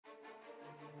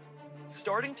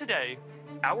Starting today,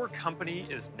 our company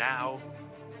is now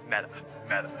Meta.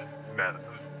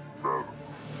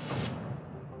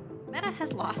 Meta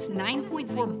has lost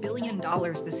 $9.4 billion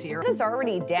this year. It's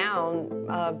already down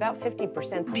about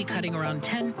 50%. Be cutting around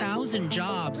 10,000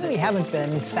 jobs. I really haven't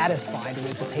been satisfied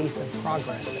with the pace of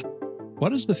progress.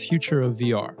 What is the future of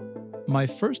VR? My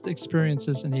first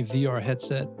experiences in a VR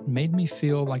headset made me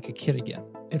feel like a kid again.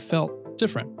 It felt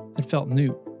different. It felt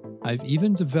new. I've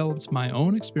even developed my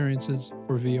own experiences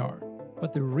for VR.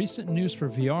 But the recent news for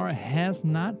VR has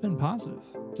not been positive.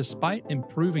 Despite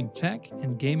improving tech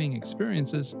and gaming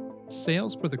experiences,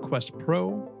 sales for the Quest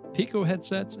Pro, Pico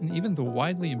headsets, and even the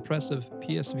widely impressive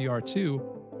PSVR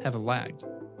 2 have lagged.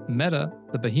 Meta,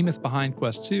 the behemoth behind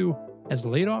Quest 2, has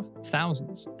laid off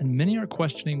thousands, and many are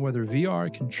questioning whether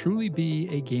VR can truly be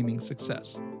a gaming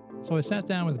success. So I sat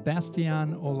down with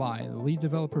Bastiaan Olij, the lead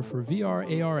developer for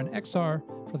VR, AR, and XR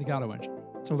for the Godot Engine,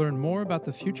 to learn more about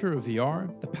the future of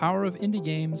VR, the power of indie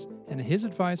games, and his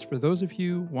advice for those of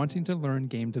you wanting to learn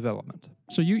game development.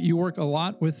 So you work a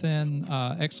lot within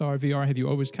XR, VR. Have you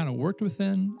always kind of worked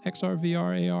within XR,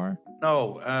 VR, AR?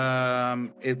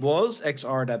 No, it was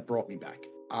XR that brought me back.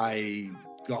 I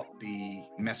got the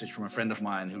message from a friend of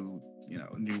mine who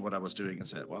knew what I was doing and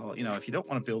said, well, if you don't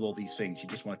want to build all these things, you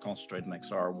just want to concentrate on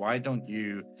XR, why don't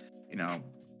you,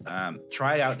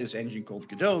 try out this engine called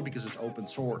Godot, because it's open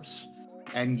source.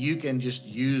 And you can just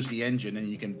use the engine and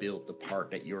you can build the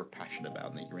part that you're passionate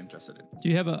about and that you're interested in. Do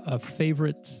you have a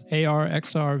favorite AR,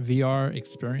 XR, VR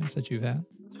experience that you've had?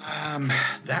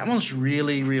 That one's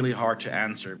really, really hard to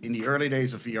answer. In the early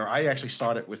days of VR, I actually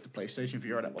started with the PlayStation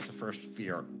VR. That was the first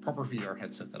proper VR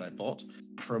headset that I bought.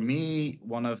 For me,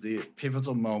 one of the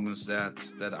pivotal moments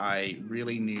that I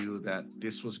really knew that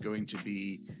this was going to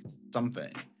be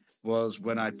something was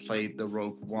when I played the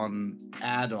Rogue One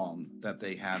add-on that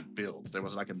they had built. There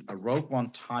was like a Rogue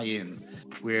One tie-in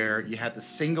where you had the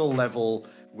single level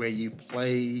where you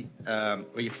play, where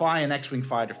you fly an X-Wing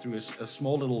fighter through a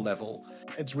small little level.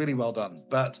 It's really well done.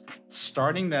 But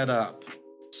starting that up,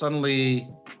 suddenly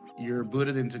you're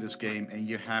booted into this game and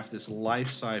you have this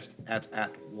life-sized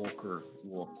AT-AT walker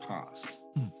walk past.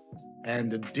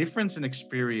 And the difference in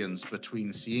experience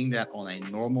between seeing that on a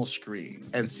normal screen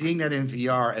and seeing that in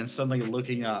VR and suddenly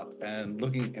looking up and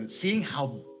looking and seeing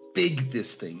how big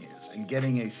this thing is and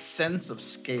getting a sense of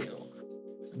scale,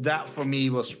 that for me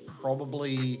was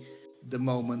probably the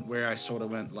moment where I sort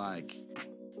of went like,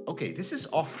 okay, this is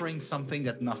offering something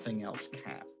that nothing else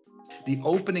can. The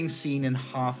opening scene in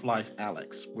Half-Life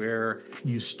Alyx, where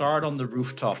you start on the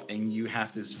rooftop and you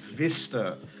have this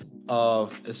vista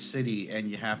of a city and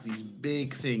you have these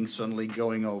big things suddenly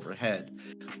going overhead.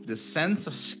 The sense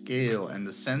of scale and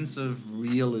the sense of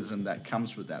realism that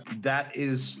comes with that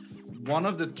is one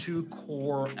of the two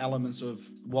core elements of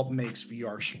what makes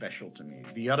VR special to me.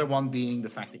 The other one being the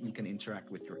fact that you can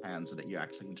interact with your hands and that you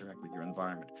actually interact with your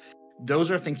environment. Those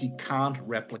are things you can't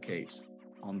replicate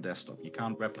on desktop. You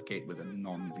can't replicate with a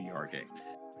non-VR game.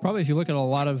 Probably if you look at a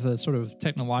lot of the sort of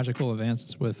technological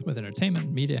advances with entertainment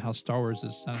and media, how Star Wars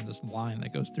is kind of this line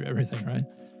that goes through everything, right?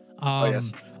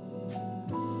 Yes.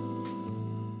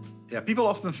 Yeah, people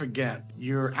often forget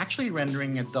you're actually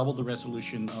rendering at double the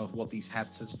resolution of what these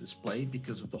headsets display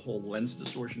because of the whole lens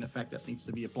distortion effect that needs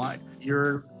to be applied.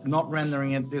 You're not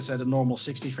rendering this at a normal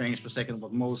 60 frames per second,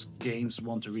 what most games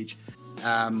want to reach.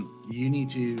 You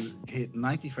need to hit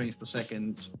 90 frames per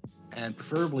second and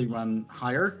preferably run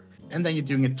higher. And then you're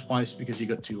doing it twice because you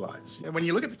got two eyes. When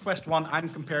you look at the Quest 1, I'm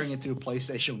comparing it to a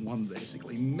PlayStation 1,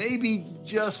 basically. Maybe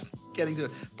just getting to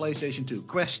PlayStation 2.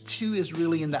 Quest 2 is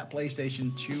really in that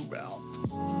PlayStation 2 realm.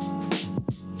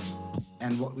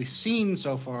 And what we've seen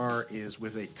so far is,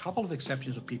 with a couple of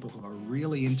exceptions of people who are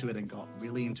really into it and got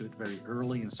really into it very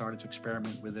early and started to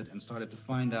experiment with it and started to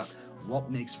find out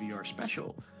what makes VR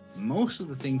special, most of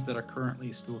the things that are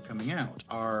currently still coming out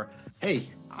are, hey,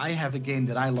 I have a game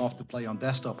that I love to play on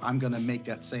desktop. I'm going to make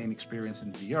that same experience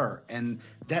in VR. And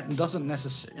that doesn't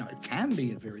necessarily, it can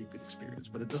be a very good experience,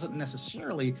 but it doesn't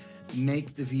necessarily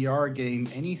make the VR game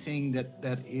anything that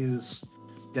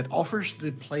offers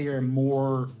the player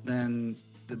more than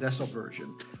the desktop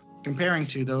version. Comparing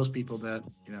to those people that,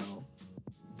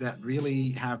 that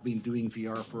really have been doing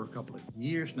VR for a couple of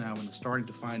years now and starting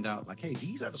to find out, like, hey,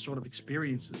 these are the sort of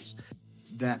experiences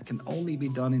that can only be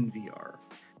done in VR.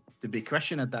 The big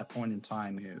question at that point in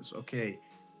time is, okay,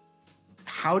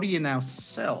 how do you now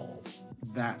sell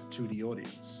that to the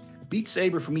audience? Beat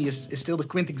Saber for me is still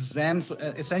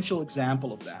the essential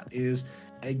example of that. Is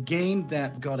a game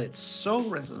that got it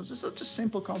so, it's such a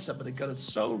simple concept, but it got it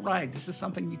so right. This is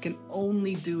something you can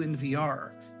only do in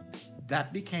VR.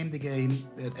 that became the game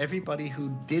that everybody who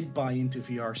did buy into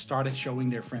VR started showing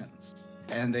their friends.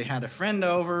 And they had a friend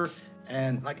over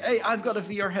and like, hey, I've got a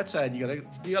VR headset. You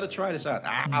gotta try this out.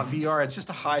 VR, it's just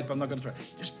a hype. I'm not gonna try.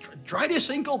 Just try this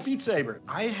thing called Beat Saber.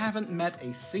 I haven't met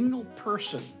a single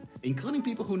person, including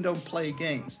people who don't play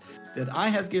games, that I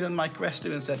have given my Quest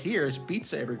to and said, here's Beat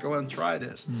Saber, go and try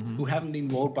this, who haven't been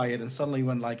wowed by it and suddenly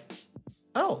went like,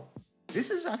 oh, this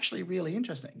is actually really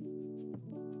interesting.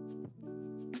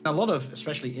 A lot of,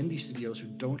 especially indie studios who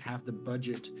don't have the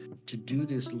budget to do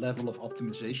this level of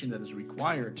optimization that is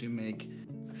required to make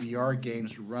VR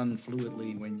games run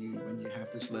fluidly when you have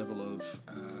this level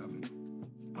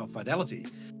of fidelity,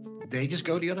 they just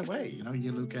go the other way. You know,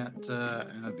 you look at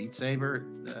Beat Saber,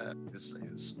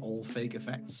 it's all fake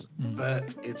effects, but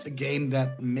it's a game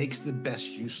that makes the best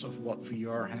use of what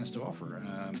VR has to offer.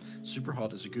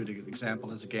 Superhot is a good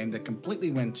example as a game that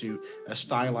completely went to a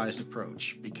stylized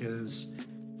approach because,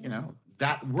 you know,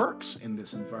 that works in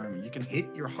this environment. You can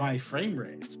hit your high frame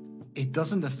rates. It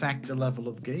doesn't affect the level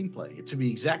of gameplay. To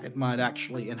be exact, it might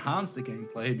actually enhance the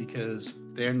gameplay because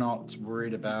they're not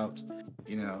worried about,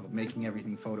 you know, making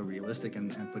everything photorealistic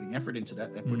and putting effort into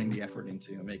that. They're putting the effort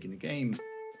into making the game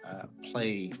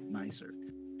play nicer.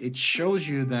 It shows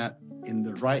you that in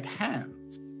the right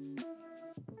hands,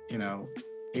 you know,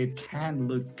 it can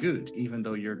look good even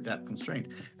though you're that constrained.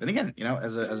 Then again, you know,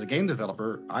 as a game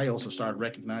developer, I also started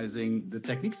recognizing the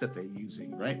techniques that they're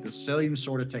using, right? The same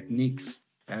sort of techniques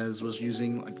as was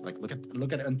using, like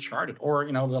look at Uncharted, or,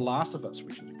 you know, The Last of Us,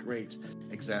 which is a great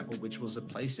example, which was a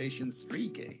PlayStation 3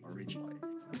 game originally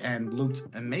and looked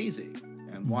amazing.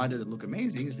 And why did it look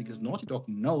amazing? Is because Naughty Dog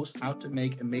knows how to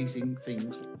make amazing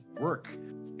things work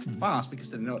fast,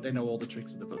 because they know all the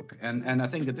tricks of the book. And I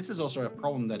think that this is also a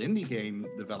problem that indie game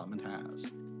development has,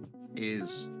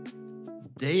 is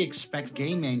they expect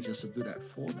game engines to do that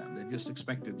for them. They just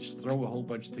expect to just throw a whole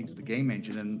bunch of things at the game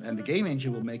engine, and the game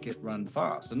engine will make it run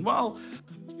fast. And while,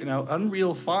 you know,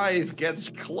 Unreal 5 gets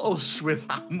close with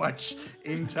how much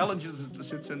intelligence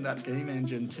sits in that game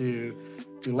engine to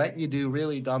let you do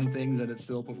really dumb things and it's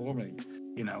still performing,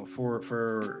 you know, for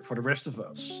the rest of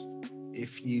us,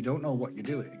 if you don't know what you're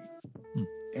doing,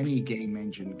 any game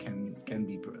engine can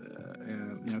be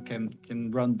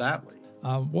can run badly.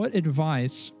 What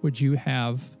advice would you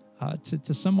have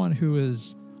to someone who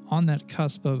is on that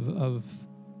cusp of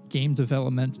game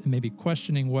development and maybe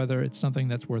questioning whether it's something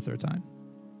that's worth their time?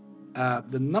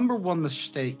 The number one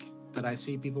mistake that I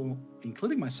see people,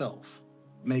 including myself,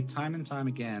 make time and time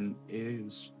again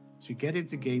is to get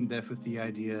into game dev with the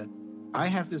idea, I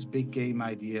have this big game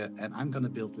idea and I'm going to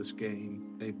build this game.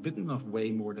 They've bitten off way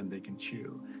more than they can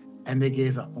chew, and they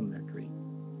gave up on their dream.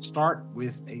 Start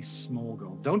with a small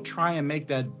goal. Don't try and make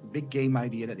that big game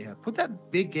idea that you have. Put that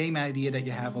big game idea that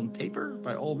you have on paper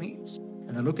by all means,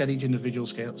 and then look at each individual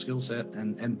skill set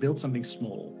and build something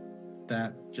small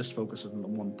that just focuses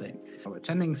on one thing. So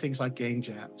attending things like game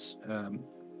jams,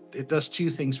 it does two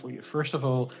things for you. First of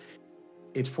all,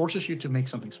 it forces you to make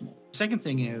something small. Second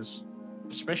thing is,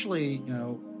 especially, you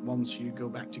know, once you go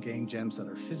back to game jams that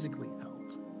are physically held,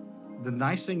 the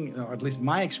nice thing, or at least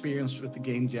my experience with the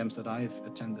game jams that I've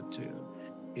attended to,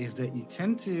 is that you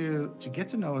tend to get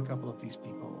to know a couple of these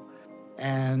people,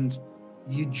 and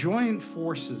you join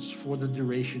forces for the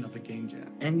duration of a game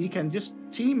jam. And you can just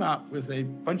team up with a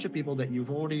bunch of people that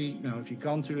you've already, you know, if you've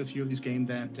gone through a few of these game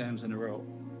jams in a row,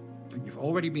 you've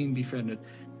already been befriended,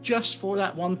 just for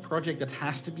that one project that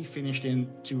has to be finished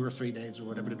in 2 or 3 days, or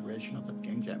whatever the duration of that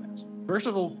game jam is. First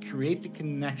of all, create the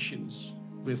connections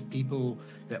with people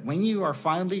that when you are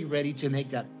finally ready to make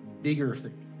that bigger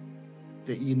thing,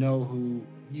 that you know who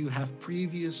you have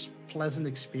previous pleasant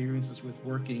experiences with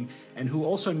working, and who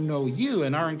also know you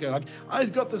and aren't going like,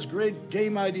 I've got this great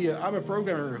game idea, I'm a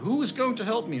programmer, who is going to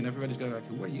help me? And everybody's going like,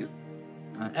 who are you?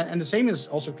 And the same is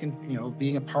also, you know,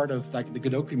 being a part of like the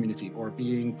Godot community, or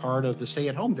being part of the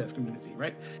StayAtHomeDev community,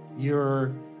 right?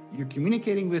 You're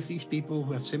communicating with these people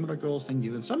who have similar goals than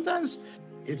you, and sometimes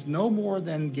it's no more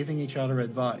than giving each other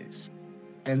advice.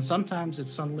 And sometimes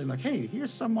it's suddenly like, hey,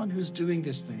 here's someone who's doing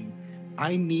this thing.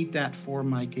 I need that for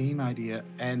my game idea,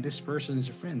 and this person is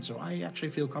a friend, so I actually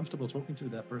feel comfortable talking to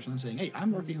that person and saying, hey,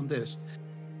 I'm working on this.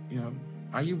 You know,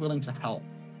 are you willing to help?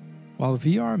 While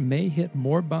VR may hit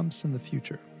more bumps in the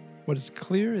future, what is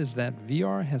clear is that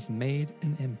VR has made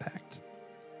an impact.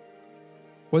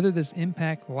 Whether this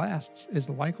impact lasts is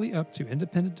likely up to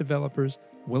independent developers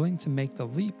willing to make the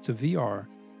leap to VR,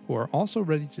 who are also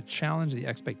ready to challenge the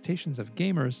expectations of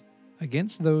gamers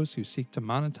against those who seek to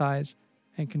monetize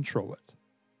and control it.